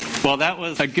Well, that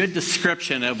was a good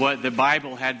description of what the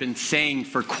Bible had been saying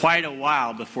for quite a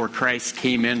while before Christ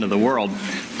came into the world.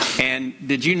 And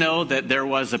did you know that there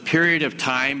was a period of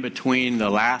time between the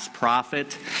last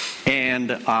prophet and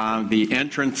the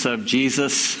entrance of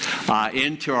Jesus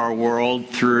into our world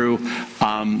through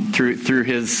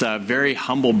his very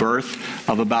humble birth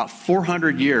of about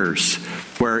 400 years,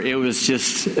 where it was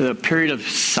just a period of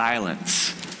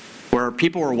silence, where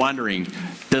people were wondering,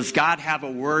 does God have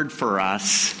a word for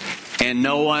us? And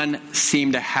no one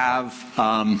seemed to have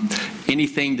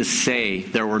anything to say.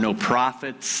 There were no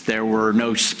prophets. There were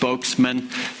no spokesmen.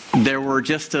 There were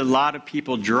just a lot of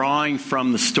people drawing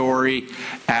from the story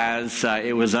as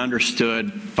it was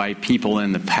understood by people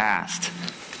in the past.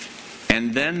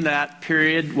 And then that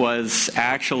period was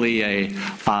actually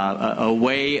a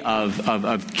way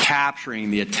of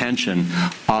capturing the attention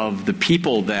of the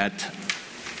people that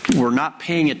were not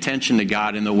paying attention to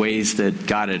God in the ways that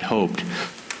God had hoped.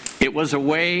 It was a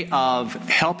way of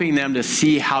helping them to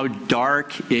see how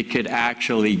dark it could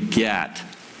actually get.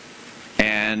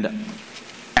 And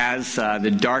as the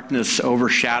darkness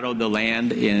overshadowed the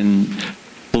land in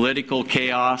political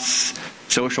chaos,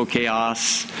 social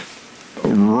chaos,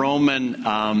 Roman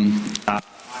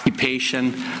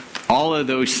occupation, all of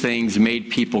those things made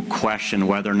people question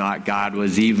whether or not God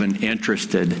was even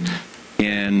interested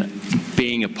in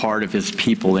being a part of his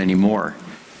people anymore.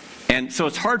 And so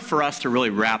it's hard for us to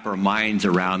really wrap our minds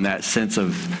around that sense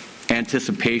of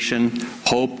anticipation,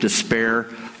 hope, despair,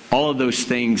 all of those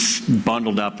things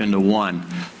bundled up into one,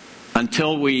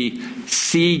 until we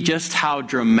see just how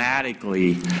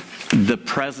dramatically the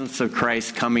presence of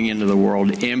Christ coming into the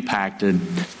world impacted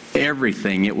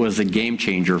everything. It was a game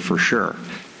changer for sure.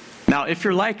 Now, if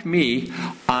you're like me,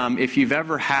 if you've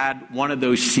ever had one of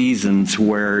those seasons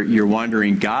where you're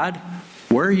wondering, God,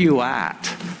 where are you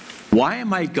at? Why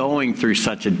am I going through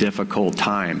such a difficult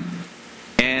time?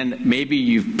 And maybe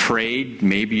you've prayed,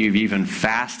 maybe you've even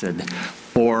fasted,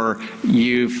 or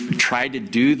you've tried to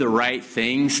do the right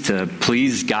things to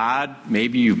please God.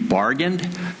 Maybe you've bargained,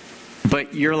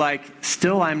 but you're like,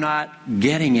 still I'm not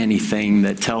getting anything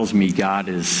that tells me God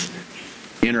is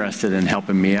interested in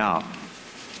helping me out.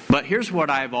 But here's what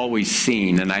I've always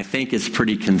seen, and I think it's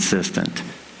pretty consistent,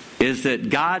 is that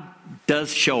God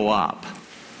does show up.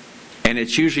 And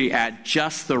it's usually at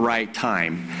just the right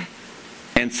time.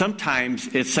 And sometimes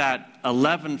it's at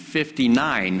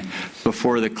 11:59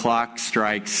 before the clock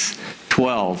strikes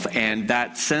 12. And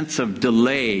that sense of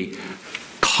delay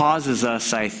causes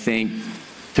us, I think,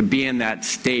 to be in that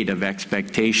state of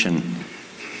expectation.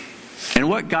 And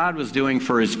what God was doing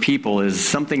for his people is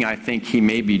something I think he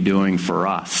may be doing for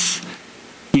us.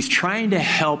 He's trying to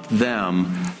help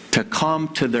them to come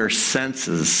to their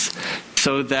senses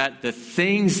so that the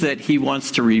things that he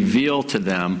wants to reveal to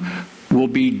them will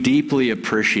be deeply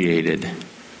appreciated.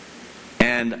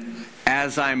 And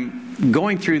as I'm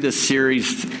going through this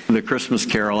series, The Christmas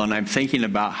Carol, and I'm thinking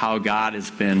about how God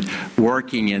has been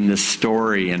working in this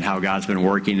story and how God's been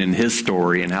working in his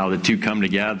story and how the two come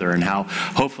together and how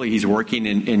hopefully he's working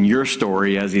in your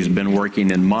story as he's been working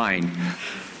in mine.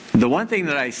 The one thing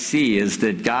that I see is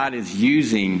that God is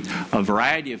using a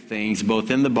variety of things, both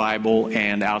in the Bible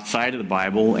and outside of the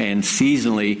Bible, and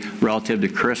seasonally relative to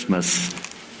Christmas,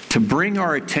 to bring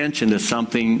our attention to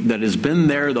something that has been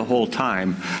there the whole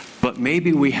time, but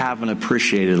maybe we haven't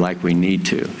appreciated like we need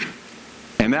to.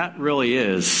 And that really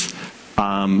is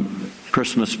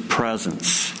Christmas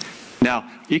presents. Now,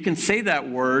 you can say that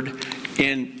word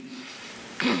in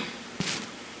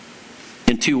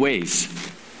two ways.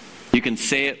 You can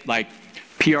say it like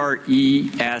P-R-E-S-E-N-T,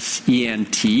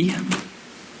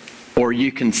 or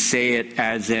you can say it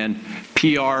as in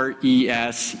P-R-E-S-E-N-C-E,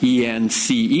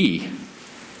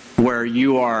 where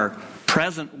you are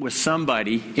present with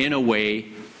somebody in a way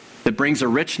that brings a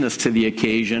richness to the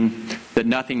occasion that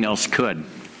nothing else could.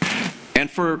 And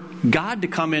for God to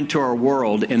come into our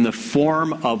world in the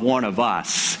form of one of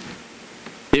us,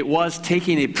 it was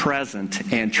taking a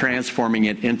present and transforming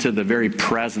it into the very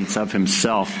presence of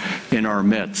himself in our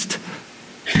midst.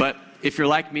 But if you're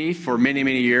like me, for many,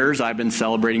 many years, I've been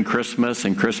celebrating Christmas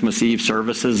and Christmas Eve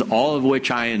services, all of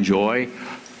which I enjoy.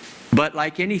 But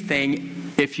like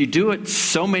anything, if you do it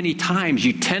so many times,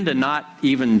 you tend to not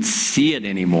even see it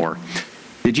anymore.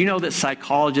 Did you know that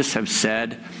psychologists have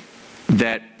said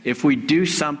that if we do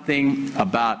something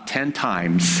about 10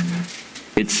 times,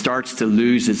 it starts to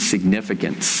lose its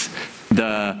significance?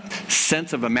 The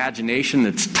sense of imagination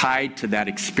that's tied to that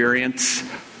experience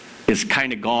is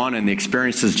kind of gone, and the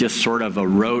experience is just sort of a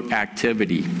rote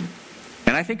activity.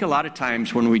 And I think a lot of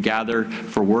times when we gather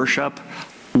for worship,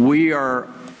 we are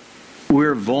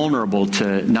we're vulnerable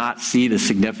to not see the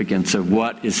significance of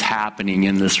what is happening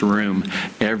in this room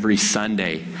every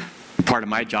Sunday. Part of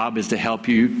my job is to help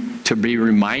you to be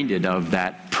reminded of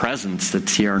that presence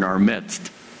that's here in our midst.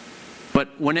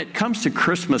 But when it comes to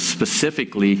Christmas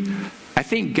specifically, I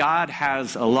think God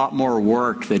has a lot more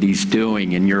work that He's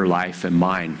doing in your life and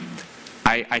mine.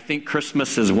 I think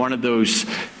Christmas is one of those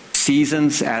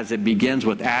seasons, as it begins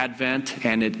with Advent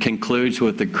and it concludes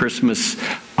with the Christmas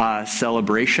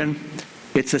celebration.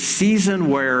 It's a season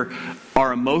where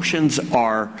our emotions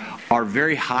are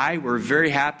very high. We're very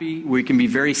happy. We can be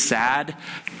very sad.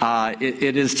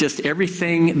 It is just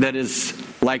everything that is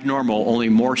like normal, only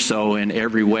more so in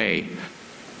every way.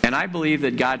 And I believe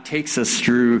that God takes us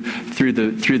through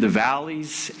the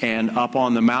valleys and up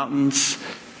on the mountains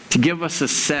to give us a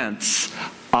sense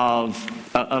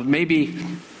of maybe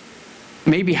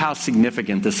how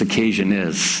significant this occasion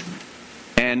is.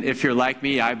 And if you're like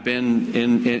me, I've been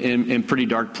in pretty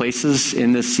dark places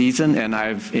in this season, and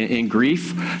I've in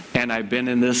grief, and I've been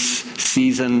in this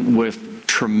season with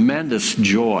tremendous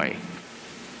joy.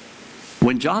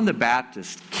 When John the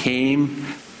Baptist came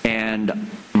and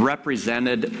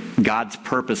represented God's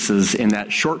purposes in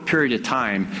that short period of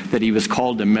time that he was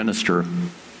called to minister,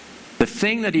 the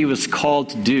thing that he was called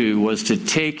to do was to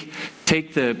take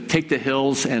the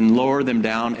hills and lower them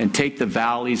down, and take the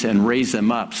valleys and raise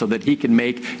them up so that he could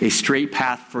make a straight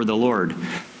path for the Lord.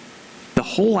 The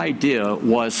whole idea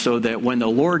was so that when the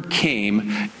Lord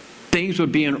came, things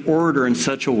would be in order in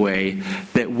such a way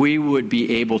that we would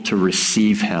be able to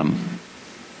receive him.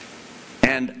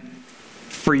 And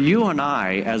for you and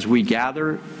I, as we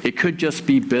gather, it could just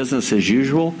be business as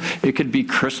usual. It could be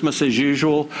Christmas as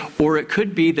usual. Or it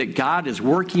could be that God is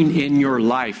working in your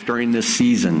life during this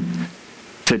season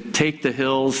to take the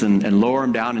hills and lower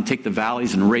them down, and take the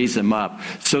valleys and raise them up,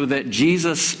 so that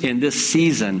Jesus in this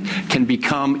season can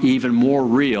become even more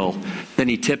real than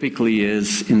he typically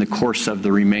is in the course of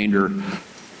the remainder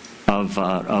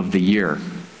of the year.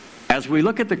 As we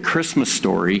look at the Christmas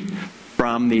story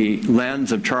from the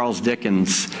lens of Charles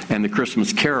Dickens and the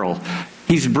Christmas Carol,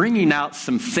 he's bringing out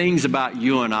some things about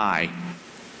you and I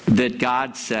that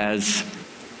God says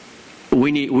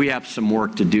we have some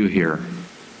work to do here.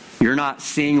 You're not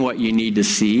seeing what you need to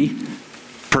see.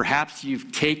 Perhaps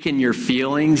you've taken your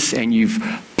feelings and you've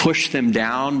pushed them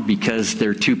down because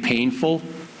they're too painful.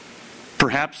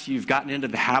 Perhaps you've gotten into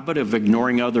the habit of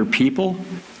ignoring other people.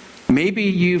 Maybe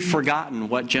you've forgotten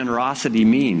what generosity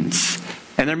means.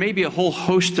 And there may be a whole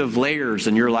host of layers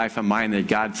in your life and mine that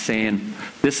God's saying,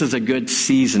 this is a good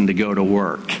season to go to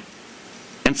work.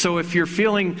 And so if you're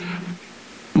feeling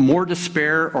more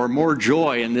despair or more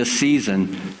joy in this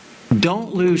season,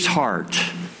 don't lose heart,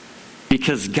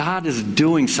 because God is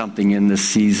doing something in this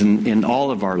season in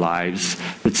all of our lives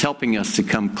that's helping us to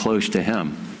come close to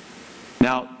him.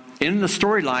 Now, in the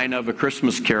storyline of A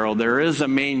Christmas Carol, there is a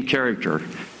main character.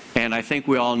 And I think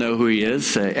we all know who he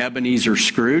is, Ebenezer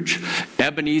Scrooge.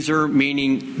 Ebenezer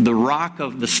meaning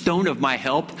the stone of my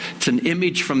help. It's an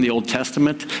image from the Old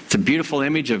Testament. It's a beautiful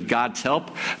image of God's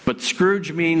help. But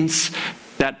Scrooge means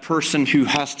that person who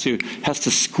has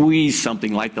to squeeze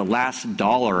something like the last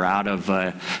dollar out of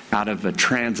a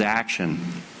transaction.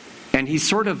 And he's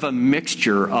sort of a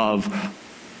mixture of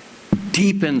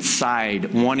deep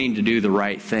inside wanting to do the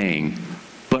right thing,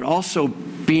 but also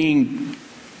being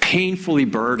painfully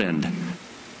burdened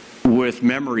with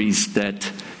memories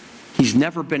that he's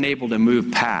never been able to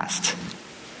move past.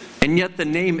 And yet the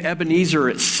name Ebenezer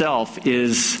itself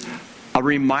is a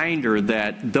reminder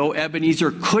that though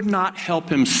Ebenezer could not help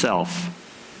himself,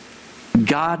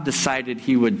 God decided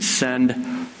he would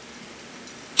send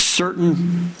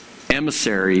certain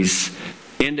emissaries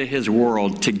into his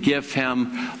world to give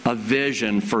him a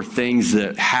vision for things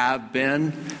that have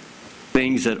been,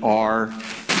 things that are,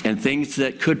 and things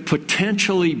that could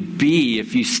potentially be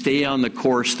if you stay on the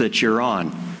course that you're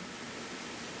on.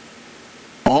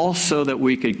 All so that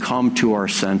we could come to our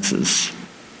senses.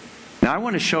 Now I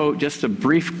want to show just a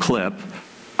brief clip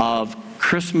of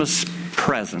Christmas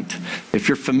Present. If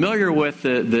you're familiar with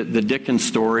the Dickens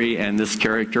story and this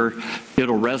character,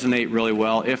 it'll resonate really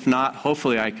well. If not,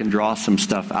 hopefully I can draw some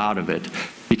stuff out of it.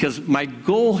 Because my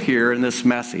goal here in this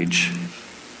message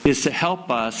is to help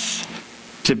us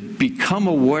to become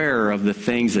aware of the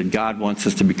things that God wants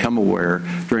us to become aware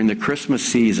during the Christmas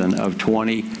season of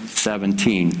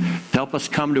 2017. To help us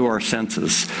come to our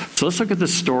senses. So let's look at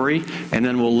this story, and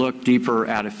then we'll look deeper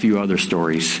at a few other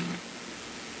stories.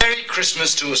 Merry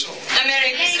Christmas to us all. A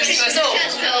Merry Christmas to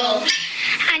us all.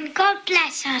 And God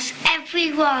bless us,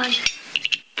 everyone.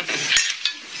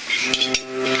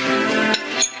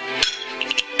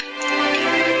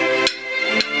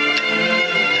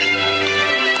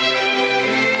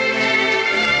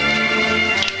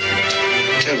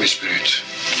 Tell me, Spirit,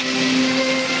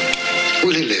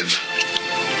 will he live?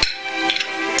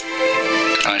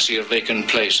 I see a vacant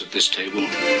place at this table.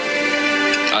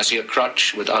 I see a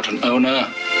crutch without an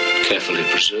owner, carefully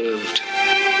preserved.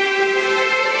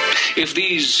 If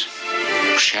these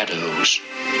shadows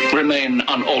remain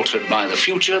unaltered by the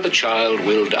future, the child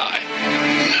will die.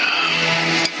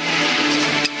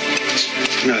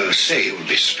 No, say he will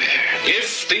be spared.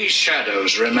 If these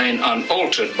shadows remain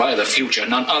unaltered by the future,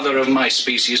 none other of my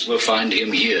species will find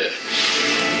him here.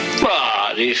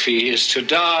 But if he is to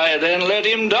die, then let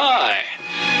him die,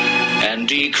 and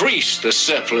decrease the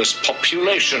surplus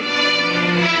population.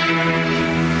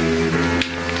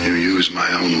 You use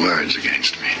my own words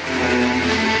against me.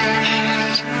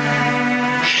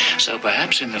 So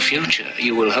perhaps in the future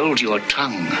you will hold your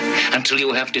tongue until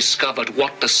you have discovered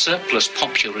what the surplus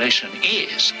population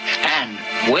is and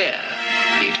where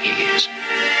it is.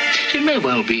 It may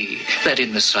well be that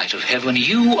in the sight of heaven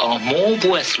you are more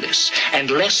worthless and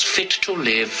less fit to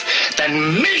live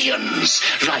than millions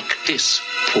like this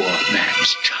poor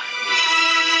man's child.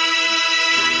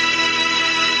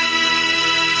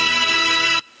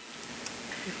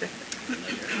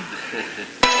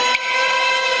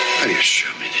 How do you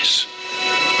show me this?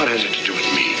 What has it to do with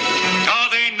me? Are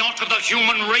they not of the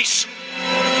human race?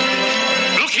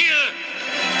 Look here,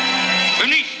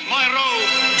 beneath my robe.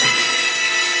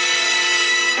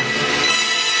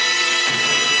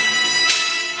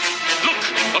 Look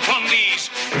upon these.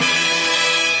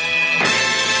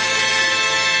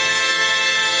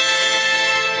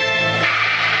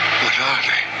 What are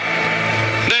they?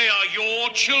 They are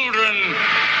your children.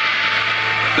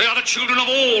 They are the children of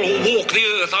all who walk the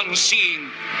earth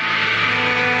unseeing.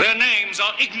 Their names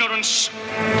are ignorance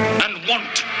and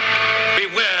want.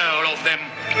 Beware of them.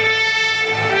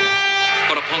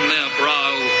 For upon their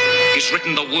brow is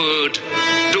written the word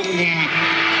doom.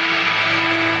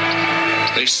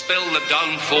 They spell the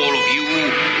downfall of you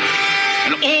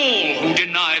and all who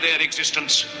deny their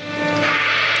existence.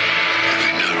 Have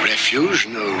they no refuge,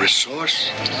 no resource?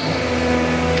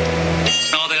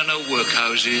 Are there no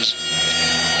workhouses?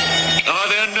 Are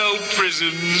there no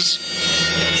prisons?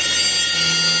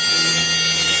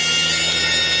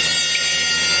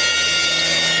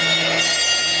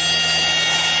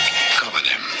 Cover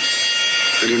them.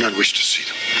 I do not wish to see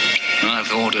them. I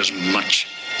thought as much.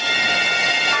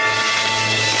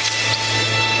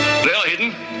 They are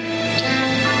hidden.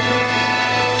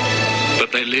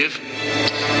 But they live.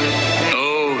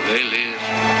 Oh, they live.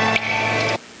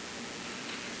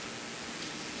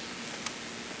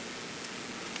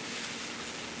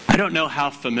 I don't know how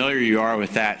familiar you are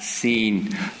with that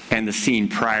scene and the scene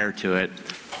prior to it,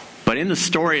 but in the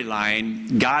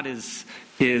storyline, God is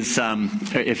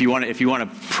if you want to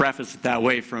preface it that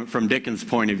way from Dickens'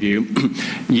 point of view,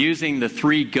 using the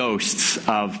three ghosts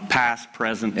of past,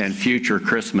 present, and future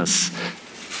Christmas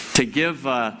to give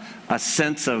a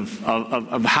sense of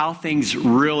how things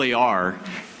really are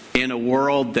in a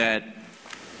world that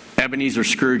Ebenezer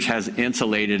Scrooge has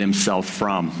insulated himself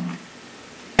from.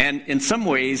 And in some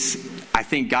ways, I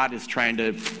think God is trying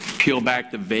to peel back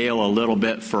the veil a little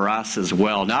bit for us as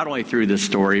well, not only through this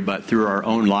story, but through our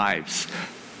own lives.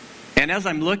 And as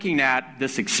I'm looking at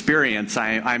this experience,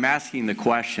 I'm asking the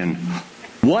question,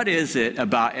 what is it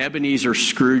about Ebenezer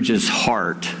Scrooge's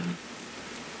heart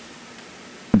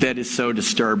that is so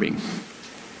disturbing?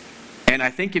 And I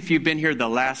think if you've been here the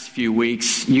last few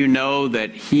weeks, you know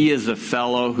that he is a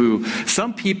fellow who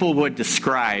some people would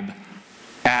describe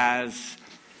as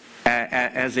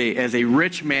a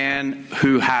rich man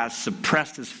who has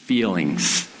suppressed his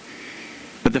feelings.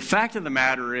 But the fact of the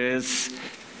matter is,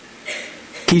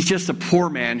 he's just a poor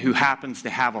man who happens to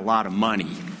have a lot of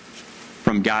money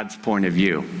from God's point of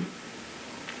view.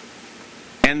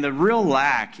 And the real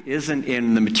lack isn't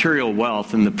in the material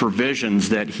wealth and the provisions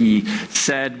that he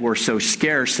said were so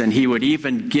scarce, and he would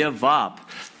even give up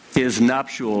his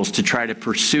nuptials to try to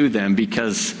pursue them,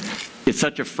 because it's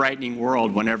such a frightening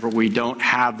world whenever we don't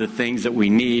have the things that we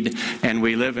need and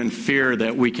we live in fear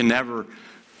that we can never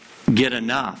get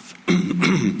enough.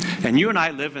 And you and I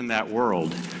live in that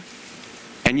world.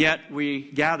 And yet we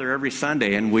gather every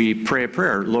Sunday and we pray a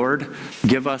prayer, Lord,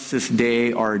 give us this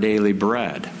day our daily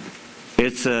bread.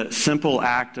 It's a simple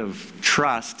act of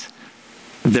trust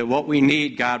that what we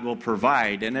need, God will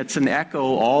provide. And it's an echo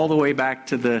all the way back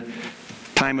to the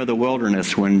time of the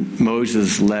wilderness when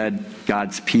Moses led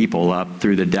God's people up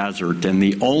through the desert. And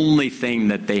the only thing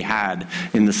that they had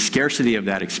in the scarcity of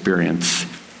that experience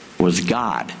was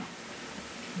God.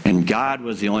 And God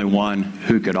was the only one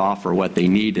who could offer what they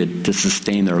needed to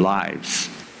sustain their lives.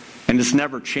 And it's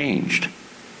never changed.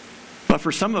 But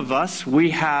for some of us,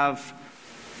 we have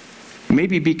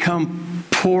maybe become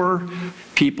poor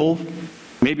people,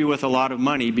 maybe with a lot of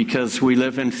money, because we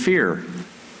live in fear.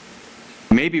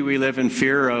 Maybe we live in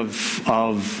fear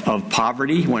of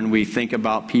poverty when we think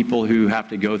about people who have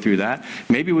to go through that.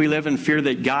 Maybe we live in fear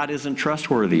that God isn't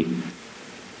trustworthy.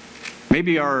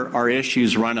 Maybe our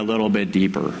issues run a little bit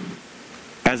deeper.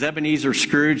 As Ebenezer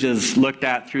Scrooge is looked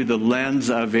at through the lens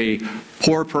of a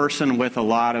poor person with a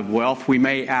lot of wealth, we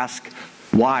may ask,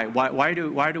 why? Why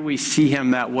do we see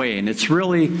him that way? And it's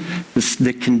really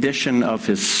the condition of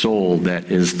his soul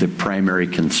that is the primary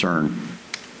concern.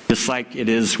 Just like it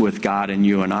is with God and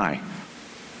you and I.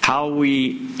 How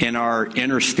we, in our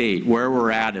inner state, where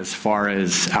we're at as far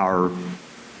as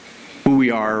who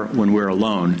we are when we're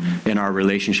alone in our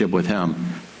relationship with him,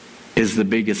 is the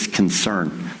biggest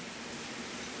concern.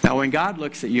 Now, when God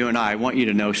looks at you and I want you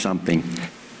to know something.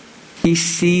 He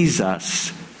sees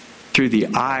us through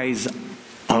the eyes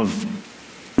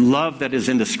of love that is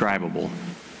indescribable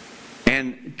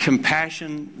and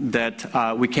compassion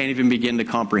that we can't even begin to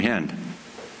comprehend.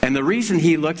 And the reason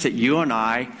he looks at you and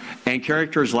I and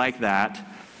characters like that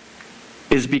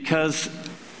is because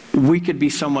we could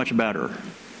be so much better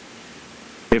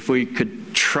if we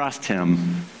could trust him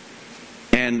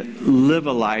and live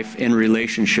a life in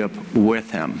relationship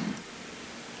with him.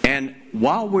 And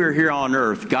while we're here on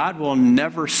earth, God will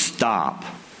never stop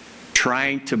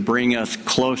trying to bring us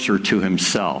closer to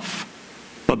himself.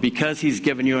 But because he's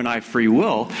given you and I free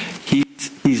will,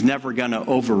 He's never going to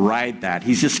override that.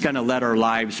 He's just going to let our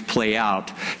lives play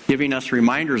out, giving us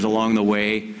reminders along the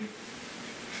way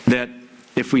that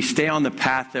if we stay on the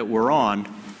path that we're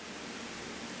on,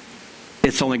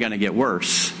 it's only going to get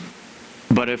worse.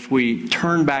 But if we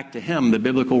turn back to him, the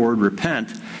biblical word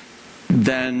repent,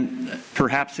 then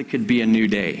perhaps it could be a new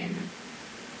day.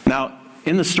 Now,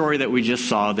 in the story that we just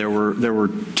saw, there were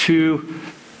two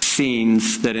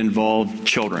scenes that involved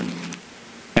children.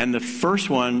 And the first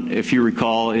one, if you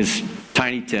recall, is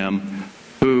Tiny Tim,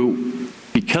 who,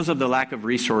 because of the lack of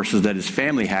resources that his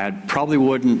family had, probably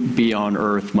wouldn't be on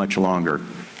earth much longer.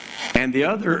 And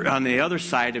on the other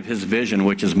side of his vision,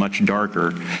 which is much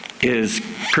darker, is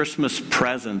Christmas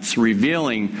presents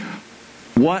revealing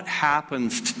what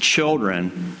happens to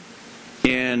children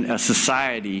in a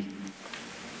society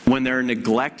when they're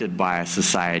neglected by a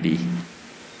society.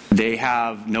 They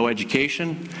have no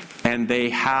education, and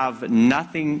they have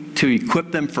nothing to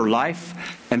equip them for life,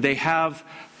 and they have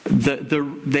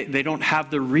they don't have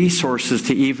the resources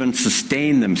to even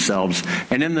sustain themselves.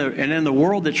 And in the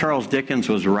world that Charles Dickens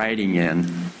was writing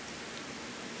in,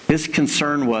 his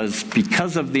concern was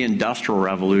because of the Industrial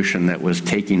Revolution that was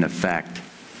taking effect,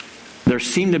 there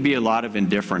seemed to be a lot of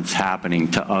indifference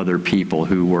happening to other people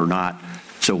who were not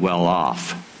so well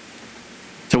off.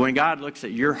 So when God looks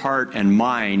at your heart and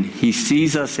mind, he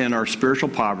sees us in our spiritual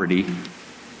poverty,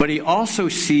 but he also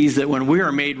sees that when we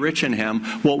are made rich in him,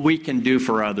 what we can do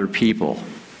for other people.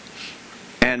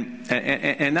 And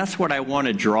that's what I want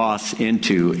to draw us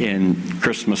into in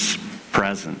Christmas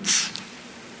presents.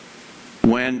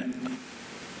 When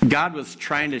God was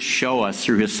trying to show us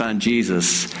through his son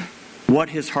Jesus what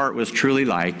his heart was truly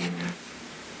like,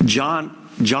 John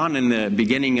in the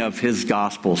beginning of his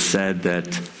gospel said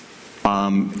that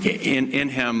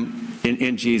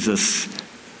in Jesus,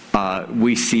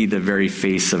 we see the very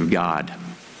face of God.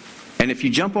 And if you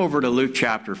jump over to Luke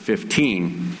chapter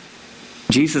 15,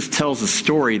 Jesus tells a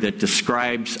story that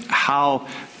describes how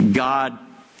God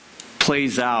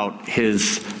plays out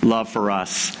his love for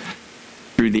us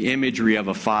through the imagery of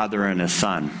a father and a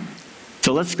son.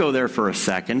 So let's go there for a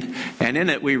second. And in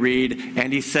it we read,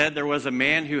 "And he said, there was a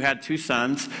man who had 2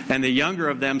 sons, and the younger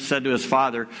of them said to his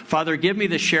father, 'Father, give me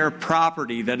the share of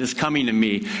property that is coming to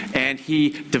me.' And he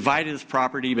divided his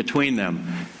property between them.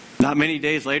 Not many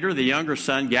days later, the younger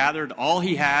son gathered all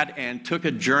he had and took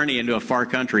a journey into a far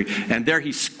country. And there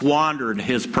he squandered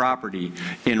his property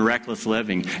in reckless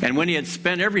living. And when he had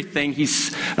spent everything,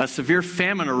 a severe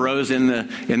famine arose in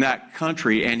that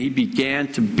country, and he began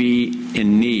to be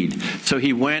in need. So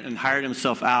he went and hired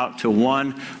himself out to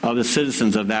one of the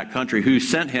citizens of that country, who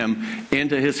sent him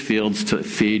into his fields to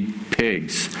feed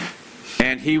pigs.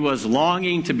 And he was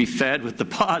longing to be fed with the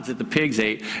pods that the pigs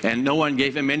ate, and no one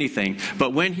gave him anything.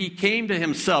 But when he came to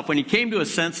himself, when he came to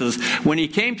his senses, when he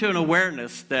came to an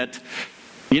awareness that,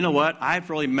 you know what,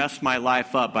 I've really messed my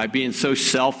life up by being so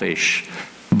selfish,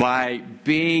 by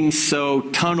being so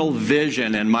tunnel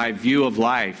vision in my view of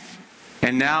life.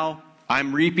 And now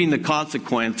I'm reaping the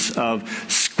consequence of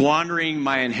squandering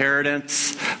my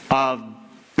inheritance, of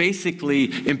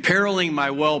basically imperiling my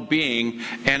well-being,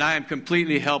 and I am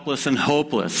completely helpless and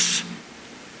hopeless.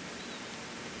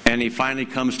 And he finally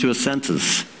comes to his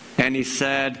senses. And he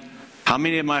said, How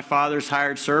many of my father's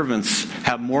hired servants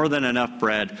have more than enough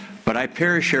bread, but I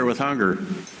perish here with hunger?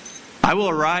 I will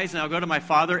arise and I'll go to my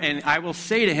father, and I will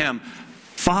say to him,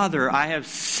 Father, I have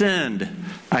sinned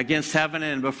against heaven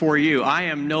and before you. I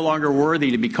am no longer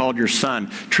worthy to be called your son.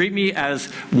 Treat me as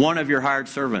one of your hired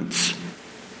servants.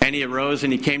 And he arose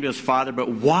and he came to his father. But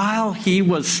while he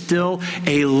was still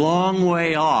a long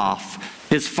way off,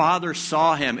 his father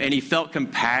saw him and he felt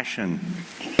compassion.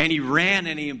 And he ran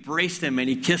and he embraced him and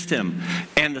he kissed him.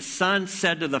 And the son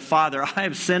said to the father, I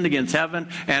have sinned against heaven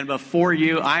and before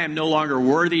you. I am no longer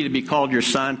worthy to be called your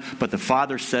son. But the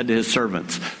father said to his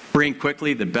servants, bring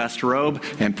quickly the best robe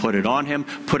and put it on him.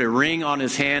 Put a ring on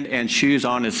his hand and shoes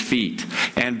on his feet.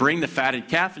 And bring the fatted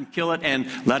calf and kill it, and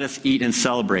let us eat and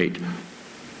celebrate.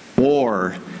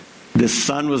 Or this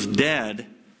son was dead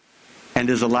and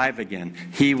is alive again.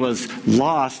 He was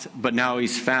lost, but now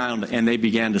he's found, and they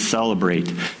began to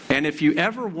celebrate. And if you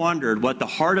ever wondered what the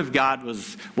heart of God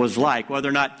was like, whether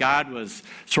or not God was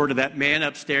sort of that man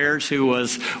upstairs who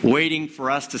was waiting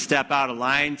for us to step out of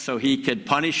line so he could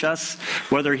punish us,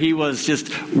 whether he was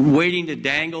just waiting to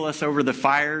dangle us over the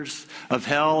fires of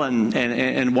hell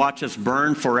and watch us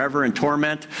burn forever in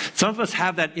torment, some of us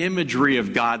have that imagery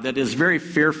of God that is very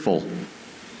fearful.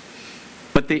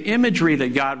 But the imagery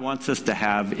that God wants us to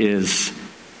have is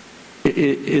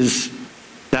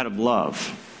that of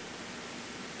love.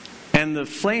 And the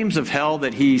flames of hell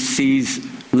that he sees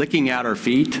licking at our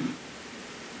feet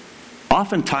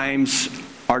oftentimes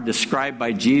are described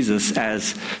by Jesus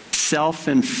as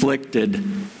self-inflicted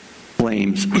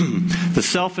flames. The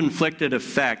self-inflicted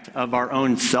effect of our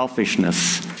own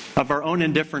selfishness, of our own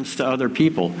indifference to other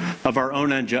people, of our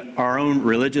own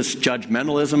religious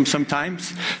judgmentalism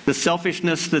sometimes, the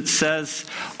selfishness that says,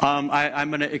 I'm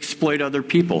going to exploit other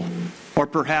people, or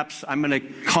perhaps I'm going to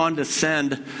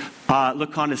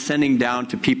look condescending down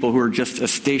to people who are just a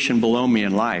station below me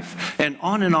in life. And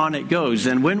on it goes.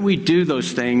 And when we do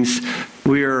those things,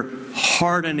 we are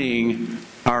hardening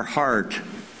our heart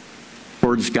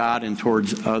towards God and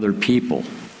towards other people.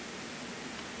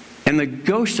 And the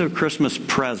Ghost of Christmas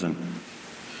Present,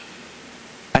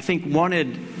 I think,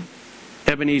 wanted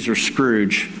Ebenezer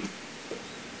Scrooge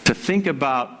to think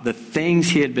about the things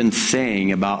he had been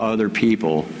saying about other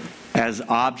people as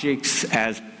objects,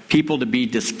 as people to be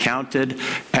discounted,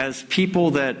 as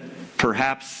people that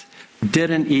perhaps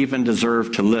didn't even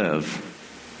deserve to live.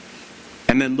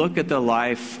 And then look at the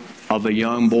life of a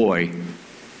young boy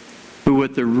who,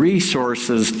 with the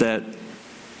resources that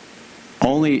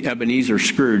only Ebenezer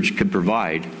Scrooge could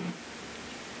provide,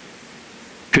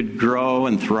 could grow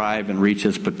and thrive and reach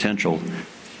his potential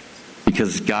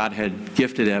because God had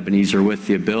gifted Ebenezer with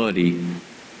the ability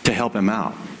to help him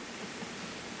out.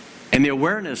 And the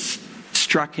awareness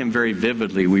struck him very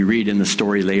vividly, we read in the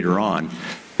story later on,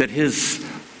 that his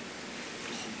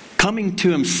coming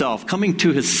to himself, coming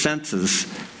to his senses,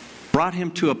 brought him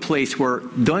to a place where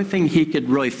the only thing he could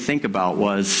really think about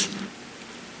was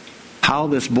how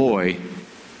this boy,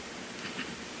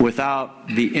 without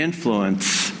the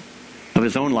influence of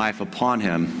his own life upon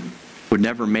him, would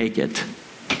never make it.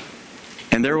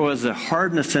 And there was a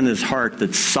hardness in his heart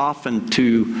that softened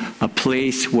to a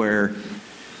place where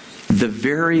the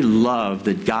very love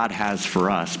that God has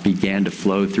for us began to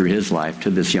flow through his life to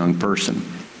this young person.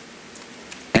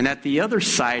 And at the other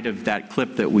side of that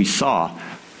clip that we saw,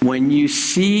 when you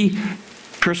see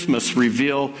Christmas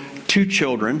reveal two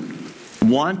children,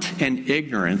 want and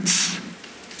ignorance,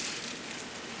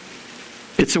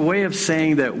 it's a way of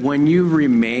saying that when you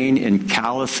remain in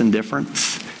callous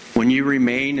indifference, when you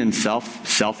remain in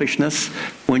selfishness,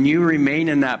 when you remain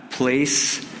in that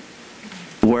place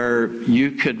where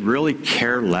you could really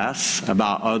care less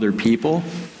about other people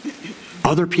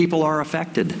are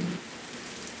affected.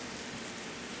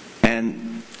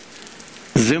 And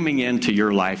zooming into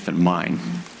your life and mine,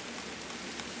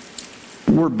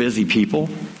 we're busy people.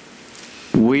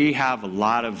 We have a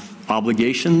lot of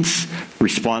obligations,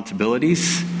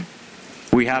 responsibilities.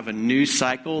 We have a news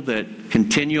cycle that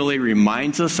continually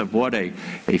reminds us of what a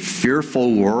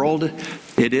fearful world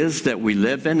it is that we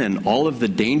live in, and all of the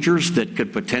dangers that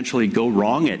could potentially go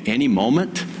wrong at any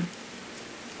moment.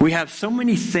 We have so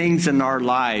many things in our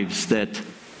lives that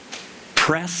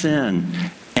press in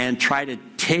and try to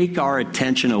take our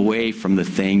attention away from the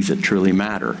things that truly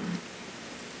matter.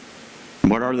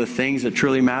 What are the things that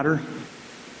truly matter?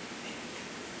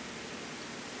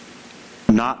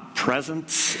 Not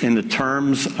presence in the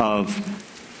terms of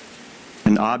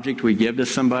an object we give to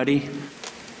somebody,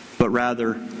 but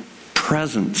rather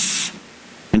presence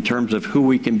in terms of who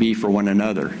we can be for one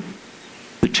another.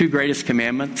 The two greatest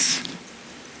commandments: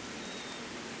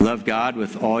 love God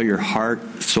with all your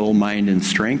heart, soul, mind, and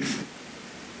strength,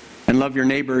 love your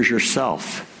neighbor as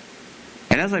yourself.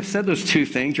 And as I've said those two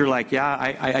things, you're like,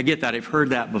 yeah, I get that. I've heard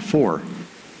that before.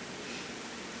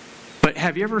 But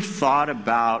have you ever thought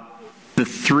about the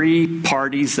three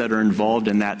parties that are involved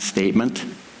in that statement?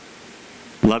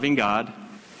 Loving God,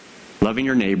 loving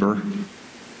your neighbor,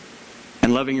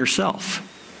 and loving yourself.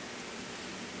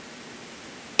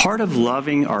 Part of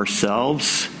loving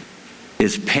ourselves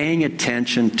is paying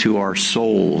attention to our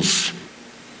souls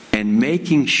and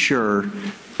making sure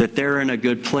that they're in a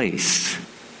good place.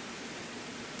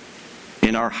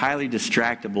 In our highly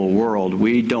distractible world,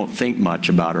 we don't think much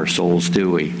about our souls, do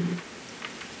we?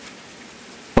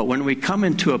 But when we come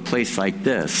into a place like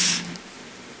this,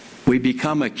 we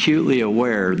become acutely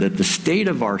aware that the state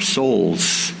of our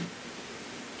souls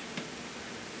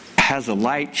has a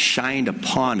light shined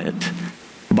upon it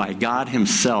by God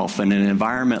Himself in an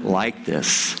environment like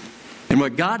this. And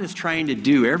what God is trying to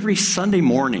do every Sunday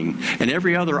morning and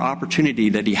every other opportunity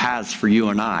that He has for you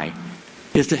and I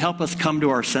is to help us come to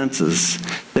our senses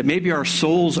that maybe our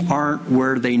souls aren't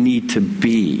where they need to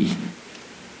be.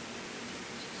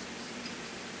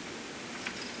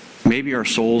 Maybe our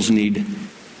souls need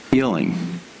healing.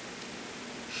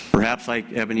 Perhaps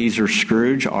like Ebenezer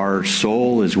Scrooge, our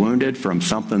soul is wounded from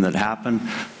something that happened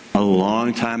a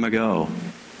long time ago.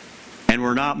 And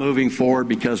we're not moving forward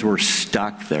because we're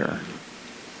stuck there.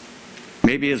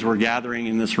 Maybe as we're gathering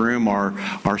in this room,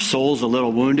 our soul's a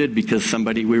little wounded because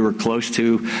somebody we were close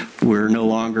to, we're no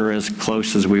longer as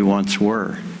close as we once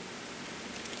were.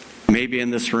 Maybe in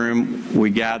this room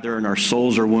we gather and our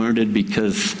souls are wounded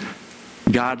because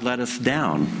God let us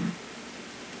down.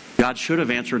 God should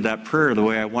have answered that prayer the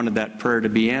way I wanted that prayer to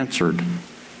be answered.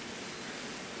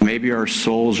 Maybe our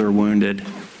souls are wounded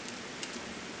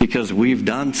because we've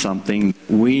done something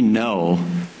we know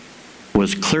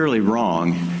was clearly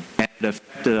wrong and it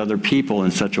affected other people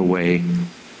in such a way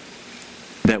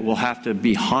that we'll have to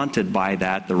be haunted by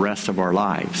that the rest of our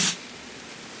lives.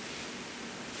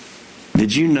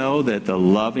 Did you know that the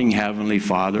loving Heavenly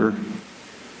Father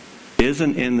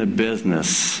isn't in the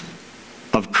business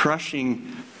of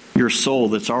crushing your soul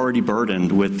that's already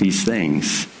burdened with these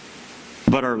things?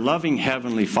 But our loving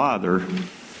Heavenly Father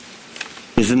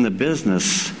is in the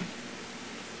business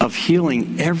of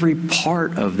healing every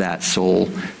part of that soul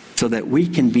so that we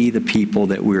can be the people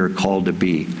that we are called to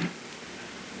be.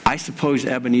 I suppose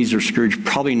Ebenezer Scrooge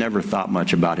probably never thought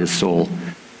much about his soul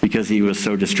because he was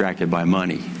so distracted by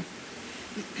money.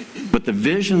 But the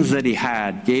visions that he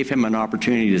had gave him an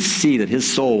opportunity to see that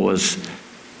his soul was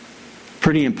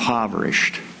pretty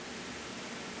impoverished.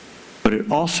 But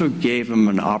it also gave him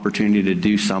an opportunity to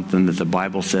do something that the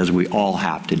Bible says we all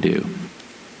have to do.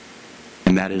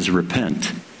 And that is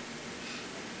repent.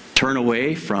 Turn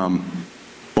away from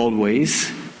old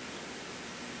ways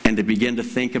and to begin to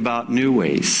think about new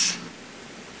ways.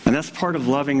 And that's part of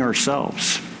loving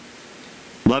ourselves.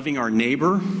 Loving our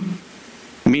neighbor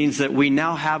means that we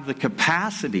now have the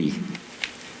capacity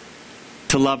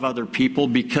to love other people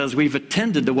because we've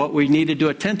attended to what we needed to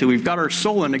attend to. We've got our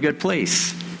soul in a good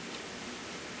place.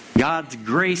 God's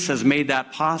grace has made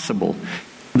that possible.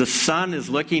 The Son is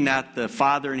looking at the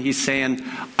Father and He's saying,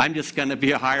 I'm just going to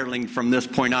be a hireling from this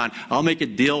point on. I'll make a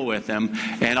deal with Him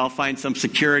and I'll find some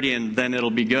security and then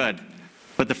it'll be good.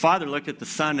 But the Father looked at the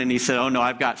Son and He said, oh no,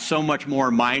 I've got so much more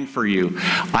in mind for you.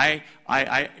 I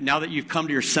now that you've come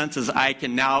to your senses, I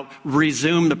can now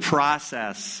resume the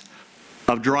process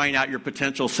of drawing out your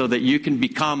potential so that you can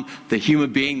become the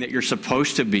human being that you're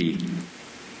supposed to be.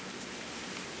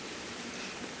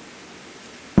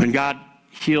 When God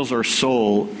heals our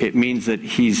soul, it means that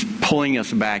He's pulling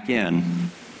us back in.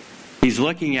 He's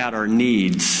looking at our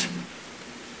needs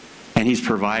and He's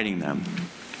providing them.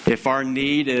 If our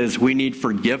need is we need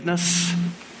forgiveness,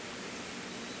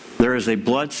 there is a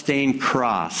blood-stained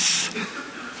cross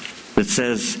that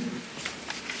says,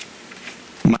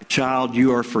 my child,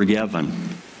 you are forgiven.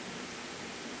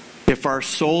 If our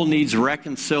soul needs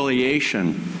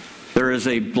reconciliation, there is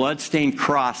a blood-stained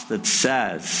cross that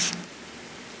says,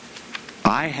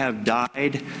 I have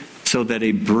died so that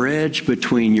a bridge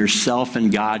between yourself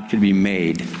and God could be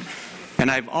made. And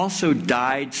I've also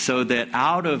died so that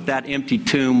out of that empty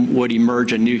tomb would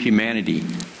emerge a new humanity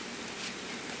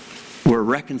where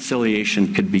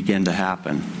reconciliation could begin to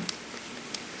happen.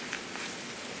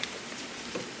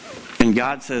 And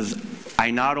God says,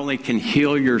 I not only can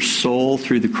heal your soul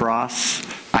through the cross,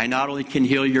 I not only can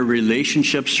heal your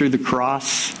relationships through the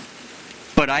cross,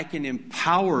 but I can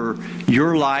empower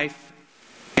your life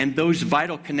and those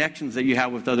vital connections that you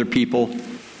have with other people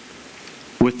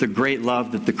with the great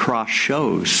love that the cross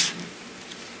shows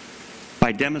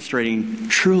by demonstrating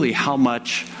truly how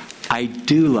much I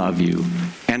do love you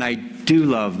and I do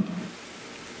love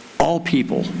All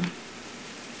people.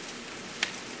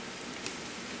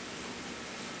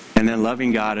 And then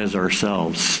loving God as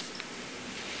ourselves.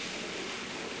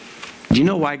 Do you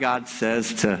know why God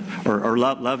says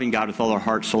loving God with all our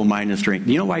heart, soul, mind, and strength?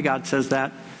 Do you know why God says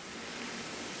that?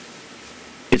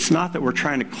 It's not that we're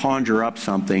trying to conjure up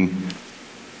something,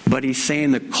 but he's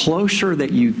saying the closer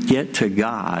that you get to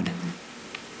God,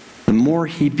 the more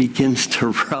he begins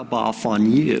to rub off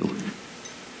on you.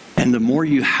 And the more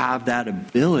you have that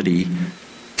ability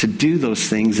to do those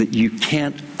things that you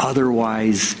can't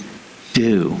otherwise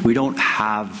do. We don't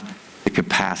have the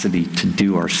capacity to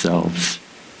do ourselves.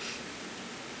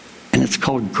 And it's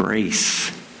called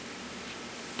grace.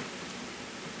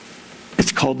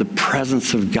 It's called the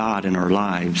presence of God in our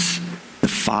lives. The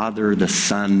Father, the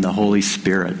Son, the Holy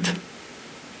Spirit.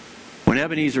 When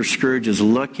Ebenezer Scrooge is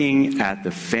looking at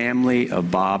the family of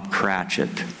Bob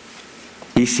Cratchit,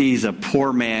 he sees a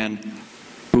poor man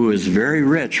who is very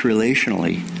rich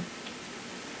relationally.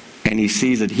 And he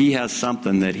sees that he has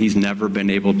something that he's never been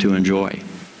able to enjoy.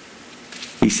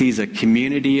 He sees a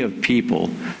community of people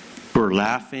who are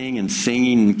laughing and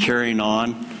singing and carrying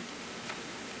on.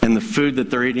 And the food that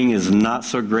they're eating is not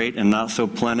so great and not so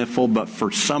plentiful, but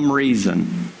for some reason,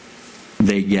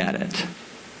 they get it.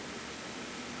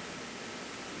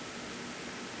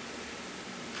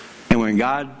 And when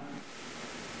God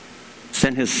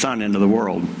sent his Son into the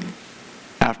world,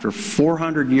 after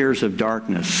 400 years of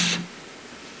darkness,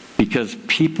 because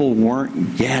people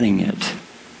weren't getting it,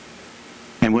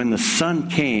 and when the Son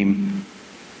came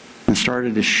and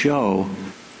started to show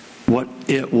what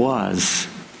it was,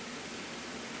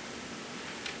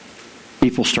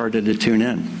 people started to tune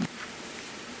in.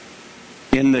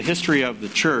 In the history of the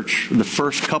church, the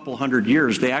first couple hundred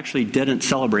years, they actually didn't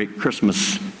celebrate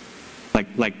Christmas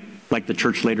like the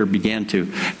church later began to.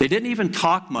 They didn't even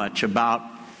talk much about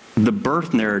the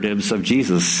birth narratives of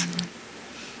Jesus,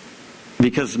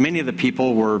 because many of the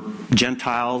people were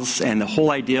Gentiles, and the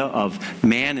whole idea of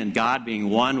man and God being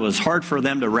one was hard for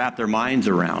them to wrap their minds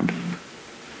around.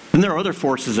 And there are other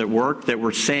forces at work that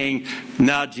were saying,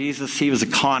 no, Jesus, he was a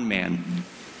con man.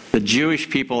 The Jewish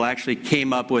people actually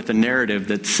came up with a narrative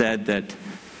that said that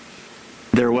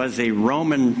there was a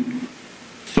Roman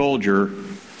soldier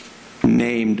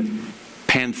named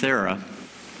Panthera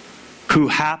who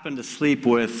happened to sleep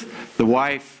with the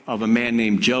wife of a man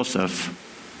named Joseph,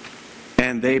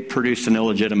 and they produced an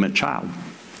illegitimate child.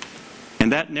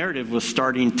 And that narrative was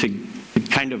starting to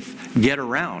kind of get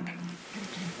around.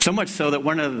 So much so that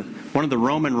one of the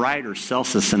Roman writers,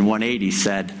 Celsus in 180,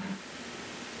 said,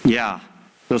 yeah,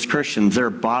 those Christians,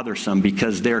 they're bothersome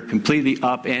because they're completely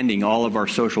upending all of our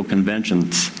social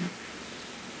conventions.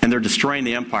 And they're destroying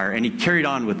the empire. And he carried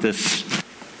on with this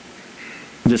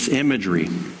imagery.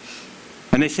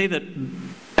 And they say that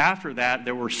after that,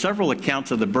 there were several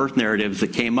accounts of the birth narratives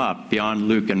that came up beyond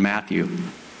Luke and Matthew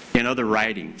in other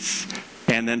writings.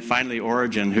 And then finally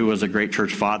Origen, who was a great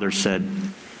church father, said,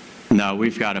 no,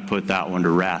 we've got to put that one to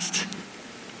rest.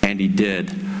 And he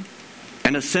did.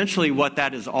 And essentially what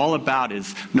that is all about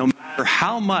is no matter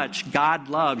how much God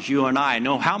loves you and I,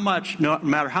 no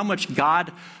matter how much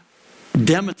God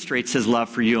demonstrates his love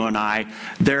for you and I,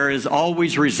 there is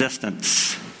always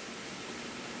resistance.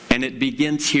 And it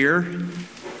begins here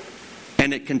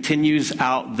and it continues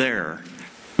out there.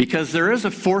 Because there is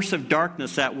a force of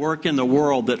darkness at work in the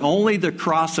world that only the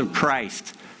cross of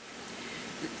Christ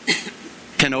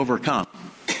can overcome.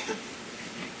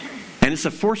 And it's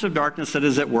a force of darkness that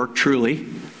is at work truly.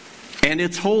 And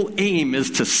its whole aim is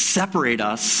to separate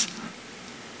us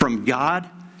from God,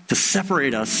 to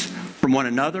separate us from one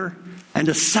another, and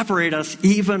to separate us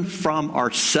even from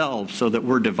ourselves so that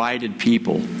we're divided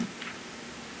people.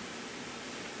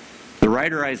 The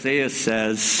writer Isaiah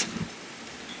says,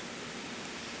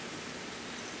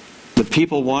 the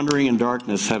people wandering in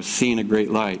darkness have seen a great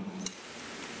light.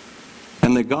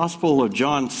 And the Gospel of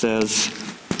John says,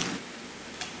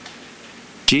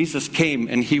 Jesus came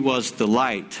and he was the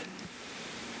light,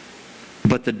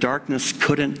 but the darkness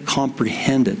couldn't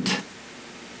comprehend it.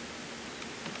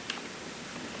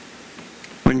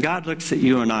 When God looks at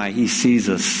you and I, he sees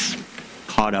us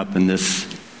caught up in this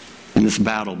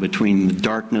battle between the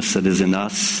darkness that is in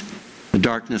us, the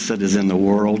darkness that is in the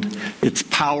world, its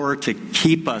power to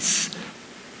keep us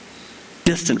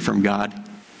distant from God,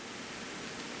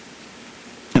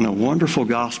 and a wonderful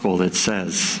gospel that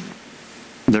says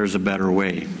there's a better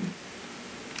way.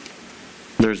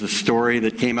 There's a story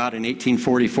that came out in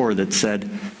 1844 that said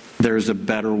there's a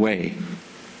better way.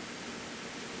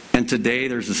 And today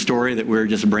there's a story that we're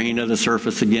just bringing to the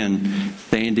surface again,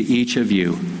 saying to each of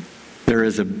you, there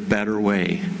is a better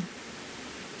way.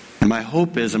 And my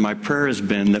hope is, and my prayer has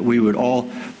been, that we would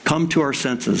all come to our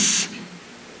senses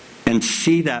and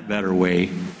see that better way,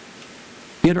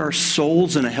 get our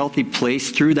souls in a healthy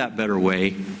place through that better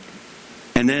way,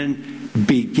 and then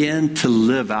begin to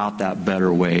live out that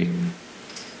better way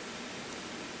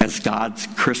as God's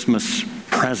Christmas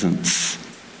presence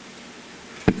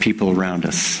to people around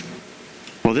us.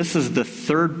 Well, this is the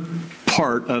third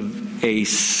part of a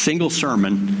single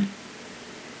sermon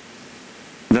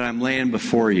that I'm laying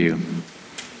before you,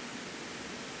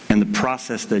 and the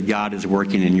process that God is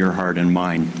working in your heart and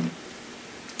mind.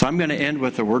 So I'm going to end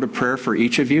with a word of prayer for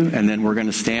each of you, and then we're going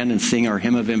to stand and sing our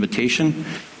hymn of invitation.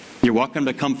 You're welcome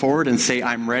to come forward and say,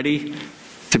 I'm ready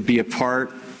to be a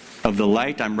part of the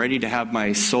light. I'm ready to have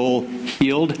my soul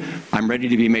healed. I'm ready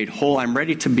to be made whole. I'm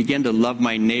ready to begin to love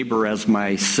my neighbor as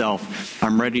myself.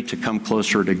 I'm ready to come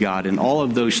closer to God. And all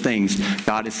of those things,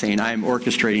 God is saying, I am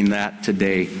orchestrating that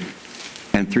today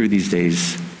and through these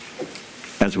days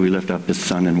as we lift up His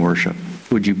Son in worship.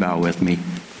 Would you bow with me?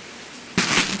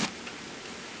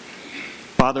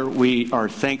 Father, we are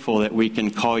thankful that we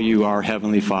can call you our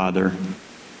Heavenly Father.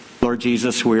 Lord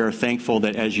Jesus, we are thankful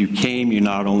that as you came, you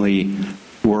not only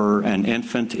were an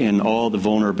infant in all the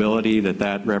vulnerability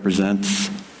that represents,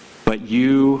 but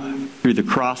you, through the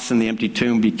cross and the empty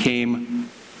tomb, became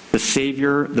the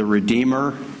Savior, the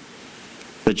Redeemer,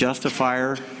 the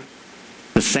Justifier,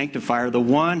 the Sanctifier, the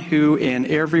one who in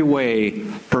every way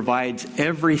provides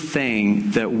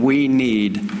everything that we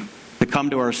need to come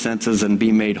to our senses and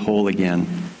be made whole again.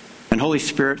 And Holy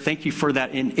Spirit, thank you for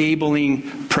that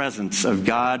enabling presence of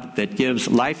God that gives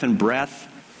life and breath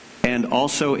and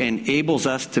also enables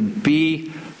us to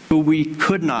be who we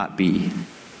could not be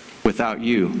without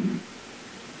you.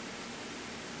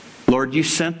 Lord, you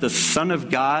sent the Son of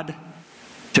God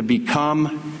to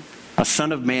become a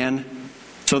Son of Man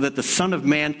so that the Son of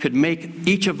Man could make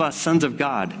each of us sons of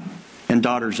God and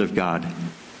daughters of God.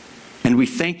 And we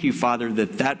thank you, Father,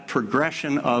 that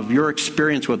progression of your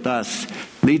experience with us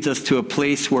leads us to a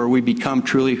place where we become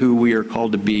truly who we are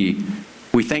called to be.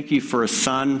 We thank you for a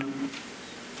Son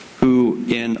who,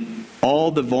 in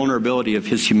all the vulnerability of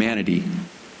his humanity,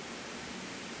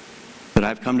 that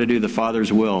I've come to do the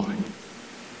Father's will,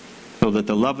 so that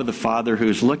the love of the Father who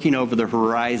is looking over the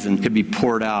horizon could be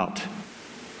poured out,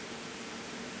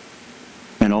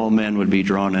 and all men would be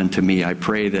drawn unto me. I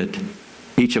pray that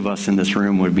each of us in this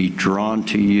room would be drawn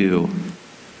to you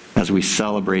as we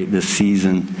celebrate this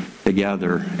season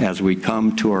together, as we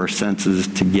come to our senses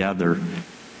together,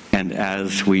 and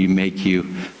as we make you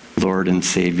Lord and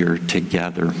Savior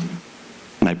together.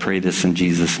 And I pray this in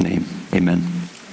Jesus' name. Amen.